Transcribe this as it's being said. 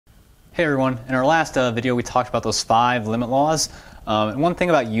Hey everyone, in our last video we talked about those 5 limit laws. And one thing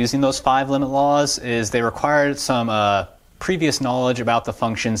about using those 5 limit laws is they required some previous knowledge about the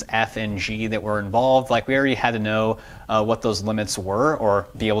functions f and g that were involved. Like we already had to know what those limits were or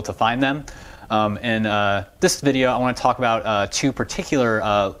be able to find them. In this video I want to talk about 2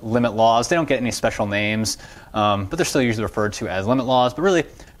 particular limit laws. They don't get any special names, but they're still usually referred to as limit laws. But really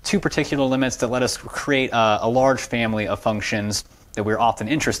 2 particular limits that let us create a large family of functions that we're often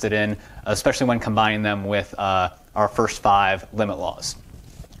interested in, especially when combining them with our first 5 limit laws.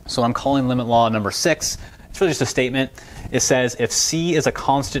 So I'm calling limit law number 6. It's really just a statement. It says if c is a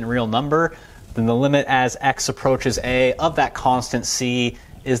constant real number, then the limit as x approaches a of that constant c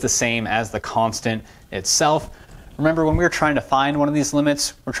is the same as the constant itself. Remember, when we're trying to find one of these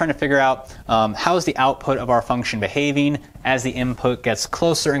limits, we're trying to figure out how is the output of our function behaving as the input gets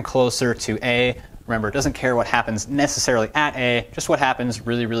closer and closer to a. Remember, it doesn't care what happens necessarily at a, just what happens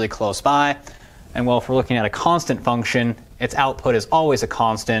really, really close by. And well, if we're looking at a constant function, its output is always a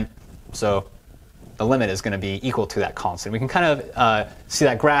constant, so the limit is going to be equal to that constant. We can kind of see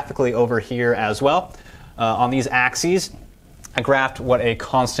that graphically over here as well. On these axes, I graphed what a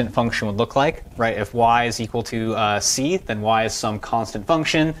constant function would look like, right? If y is equal to c, then y is some constant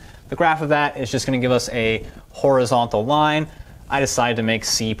function. The graph of that is just going to give us a horizontal line. I decided to make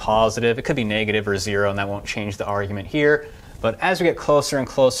c positive. It could be negative or 0, and that won't change the argument here. But as we get closer and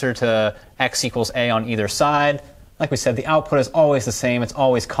closer to x equals a on either side, like we said, the output is always the same. It's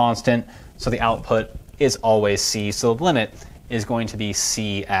always constant, so the output is always c. So the limit is going to be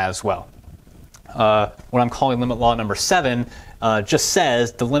c as well. What I'm calling limit law number 7 just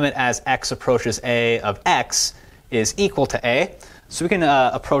says the limit as x approaches a of x is equal to a. So we can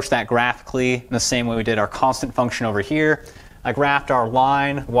approach that graphically in the same way we did our constant function over here. I graphed our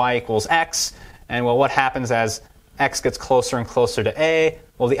line y equals x, and well, what happens as x gets closer and closer to a?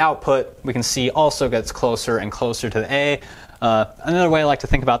 Well, the output we can see also gets closer and closer to the a. Another way I like to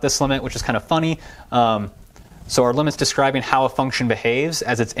think about this limit, which is kind of funny, so our limit's describing how a function behaves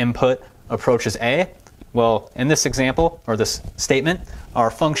as its input approaches a. Well, in this example, or this statement,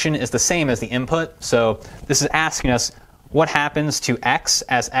 our function is the same as the input, so this is asking us what happens to x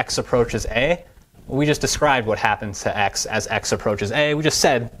as x approaches a. We just described what happens to x as x approaches a. We just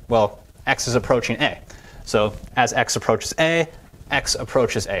said, well, x is approaching a. So as x approaches a, x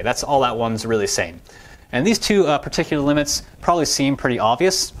approaches a. That's all that one's really saying. And these 2 particular limits probably seem pretty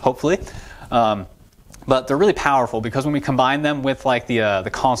obvious, hopefully. But they're really powerful because when we combine them with like the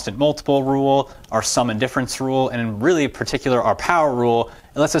constant multiple rule, our sum and difference rule, and in really particular our power rule,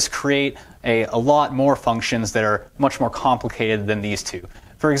 it lets us create a lot more functions that are much more complicated than these 2.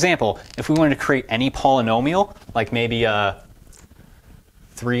 For example, if we wanted to create any polynomial, like maybe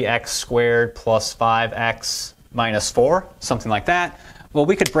 3x squared plus 5x minus 4, something like that, well,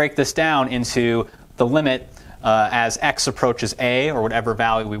 we could break this down into the limit as x approaches a, or whatever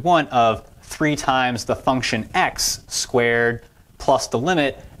value we want, of 3 times the function x squared plus the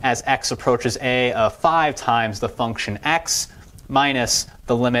limit as x approaches a of 5 times the function x minus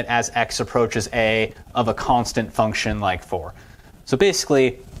the limit as x approaches a of a constant function like 4. So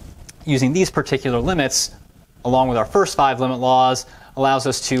basically, using these particular limits, along with our first 5 limit laws, allows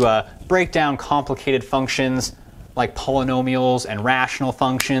us to break down complicated functions like polynomials and rational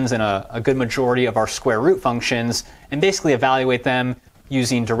functions and a good majority of our square root functions, and basically evaluate them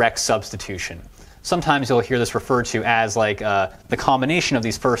using direct substitution. Sometimes you'll hear this referred to as like the combination of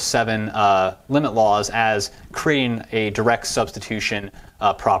these first 7 limit laws as creating a direct substitution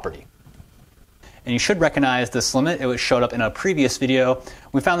property. And you should recognize this limit. It showed up in a previous video.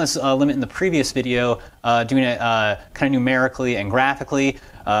 We found this limit in the previous video, doing it kind of numerically and graphically.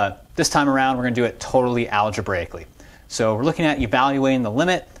 This time around, we're going to do it totally algebraically. So we're looking at evaluating the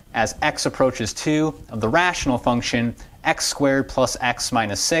limit as x approaches 2 of the rational function x squared plus x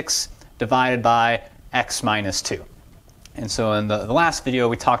minus 6 divided by x minus 2. And so in the last video,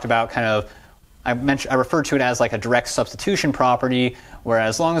 we talked about kind of, I referred to it as like a direct substitution property, where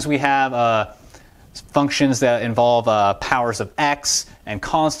as long as we have functions that involve powers of x and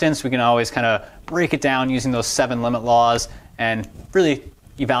constants, we can always kind of break it down using those 7 limit laws and really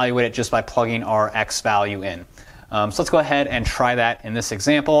evaluate it just by plugging our x value in. So let's go ahead and try that in this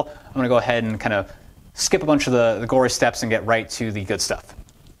example. I'm going to go ahead and kind of skip a bunch of the gory steps and get right to the good stuff.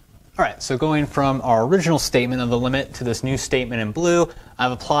 All right, so going from our original statement of the limit to this new statement in blue,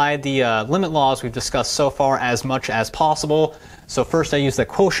 I've applied the limit laws we've discussed so far as much as possible. So first I use the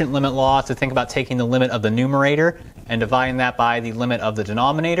quotient limit law to think about taking the limit of the numerator and dividing that by the limit of the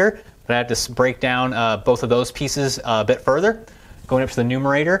denominator. But I have to break down both of those pieces a bit further. Going up to the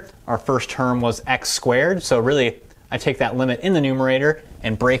numerator, our first term was x squared, so really I take that limit in the numerator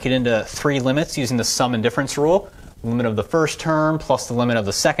and break it into three limits using the sum and difference rule. The limit of the first term plus the limit of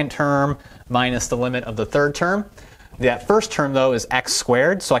the second term minus the limit of the third term. That first term, though, is x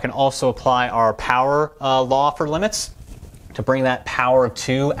squared, so I can also apply our power law for limits to bring that power of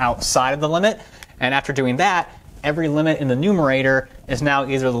 2 outside of the limit. And after doing that, every limit in the numerator is now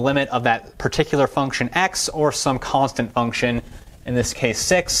either the limit of that particular function x or some constant function, in this case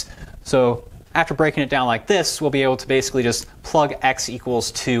 6. So after breaking it down like this, we'll be able to basically just plug x equals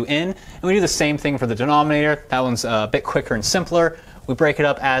 2 in. And we do the same thing for the denominator. That one's a bit quicker and simpler. We break it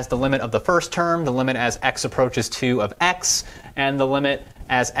up as the limit of the first term, the limit as x approaches 2 of x, and the limit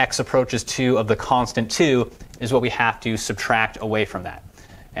as x approaches 2 of the constant 2 is what we have to subtract away from that.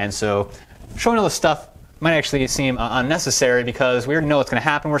 And so showing all this stuff might actually seem unnecessary because we already know what's going to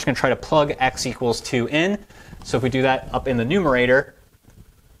happen. We're just going to try to plug x equals 2 in. So if we do that up in the numerator,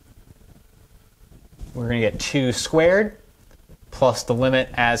 we're going to get 2 squared plus the limit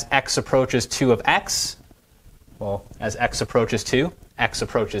as x approaches 2 of x. Well, as x approaches 2, x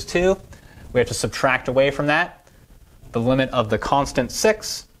approaches 2. We have to subtract away from that the limit of the constant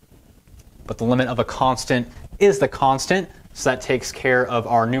 6. But the limit of a constant is the constant, so that takes care of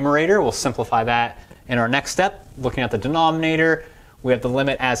our numerator. We'll simplify that in our next step. Looking at the denominator, we have the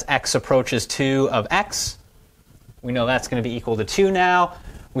limit as x approaches 2 of x. We know that's going to be equal to 2 now.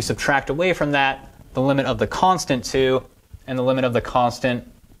 We subtract away from that the limit of the constant 2, and the limit of the constant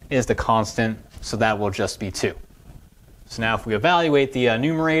is the constant, so that will just be 2. So now if we evaluate the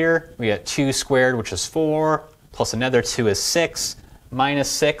numerator, we get 2 squared, which is 4, plus another 2 is 6, minus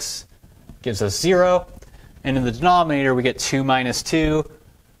 6 gives us 0. And in the denominator, we get 2 minus 2,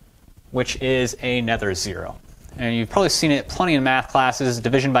 which is another 0. And you've probably seen it plenty in math classes.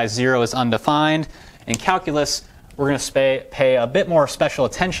 Division by 0 is undefined. In calculus, we're going to pay a bit more special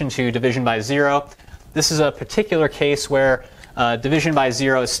attention to division by 0. This is a particular case where division by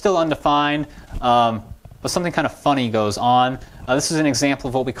 0 is still undefined, but something kind of funny goes on. This is an example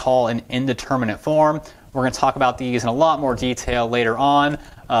of what we call an indeterminate form. We're going to talk about these in a lot more detail later on.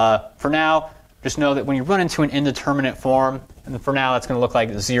 For now, just know that when you run into an indeterminate form, and for now that's going to look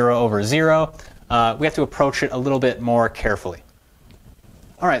like 0 over 0, we have to approach it a little bit more carefully.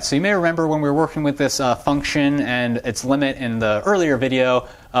 All right, so you may remember when we were working with this function and its limit in the earlier video,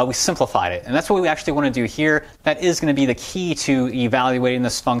 we simplified it. And that's what we actually want to do here. That is going to be the key to evaluating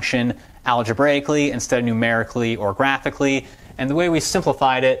this function algebraically instead of numerically or graphically. And the way we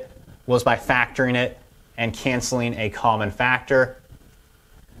simplified it was by factoring it and canceling a common factor.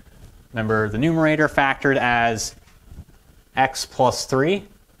 Remember, the numerator factored as x plus 3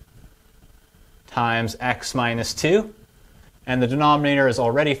 times x minus 2. And the denominator is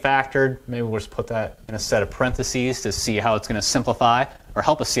already factored. Maybe we'll just put that in a set of parentheses to see how it's going to simplify, or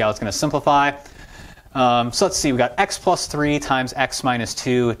help us see how it's going to simplify. So let's see, we got x plus 3 times x minus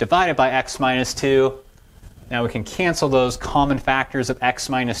 2 divided by x minus 2. Now we can cancel those common factors of x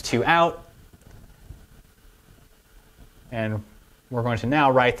minus 2 out. And we're going to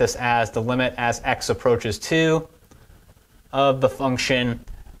now write this as the limit as x approaches 2 of the function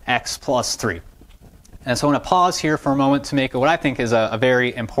x plus 3. And so I want to pause here for a moment to make what I think is a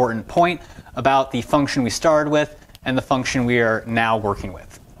very important point about the function we started with and the function we are now working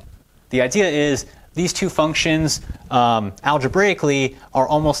with. The idea is these two functions algebraically are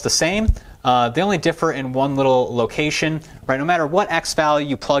almost the same. They only differ in one little location. Right? No matter what x value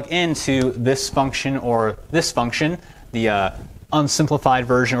you plug into this function or this function, the unsimplified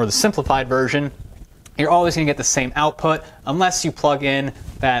version or the simplified version, you're always going to get the same output unless you plug in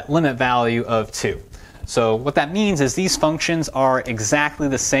that limit value of 2. So what that means is these functions are exactly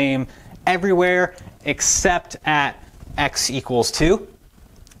the same everywhere except at x equals 2.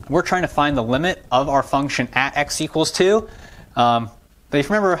 We're trying to find the limit of our function at x equals 2. But if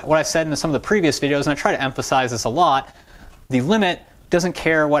you remember what I said in some of the previous videos, and I try to emphasize this a lot, the limit doesn't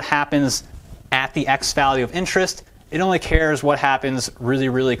care what happens at the x value of interest. It only cares what happens really,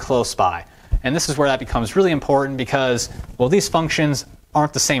 really close by. And this is where that becomes really important because, well, these functions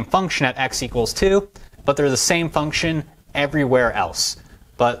aren't the same function at x equals 2, but they're the same function everywhere else.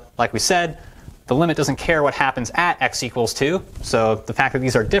 But like we said, the limit doesn't care what happens at x equals 2. So the fact that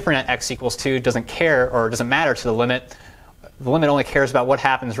these are different at x equals 2 doesn't care or doesn't matter to the limit. The limit only cares about what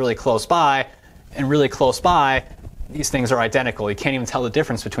happens really close by. And really close by, these things are identical. You can't even tell the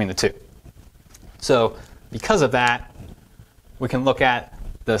difference between the two. So because of that, we can look at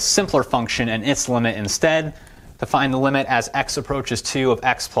the simpler function and its limit instead. To find the limit as x approaches 2 of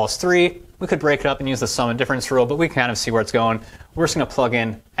x plus 3, we could break it up and use the sum and difference rule, but we can kind of see where it's going. We're just going to plug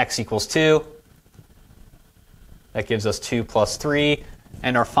in x equals 2. That gives us 2 plus 3.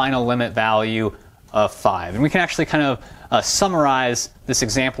 And our final limit value of 5. And we can actually kind of summarize this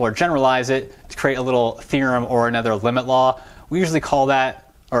example or generalize it to create a little theorem or another limit law. We usually call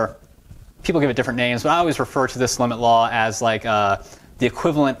that, or people give it different names, but I always refer to this limit law as like the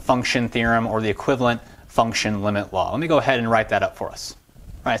equivalent function theorem or the equivalent function limit law. Let me go ahead and write that up for us.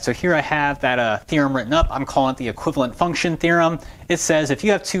 All right, so here I have that theorem written up. I'm calling it the equivalent function theorem. It says if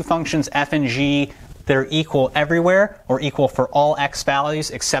you have two functions f and g that are equal everywhere, or equal for all x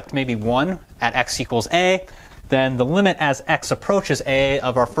values except maybe one at x equals a, then the limit as x approaches a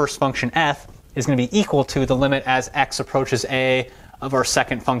of our first function f is going to be equal to the limit as x approaches a of our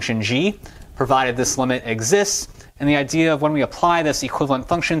second function g, provided this limit exists. And the idea of when we apply this equivalent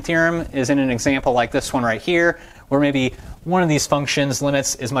function theorem is in an example like this one right here, where maybe one of these functions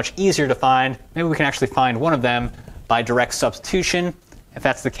limits is much easier to find. Maybe we can actually find one of them by direct substitution. If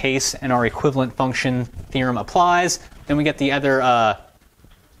that's the case and our equivalent function theorem applies, then we get the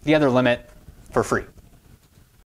other limit for free.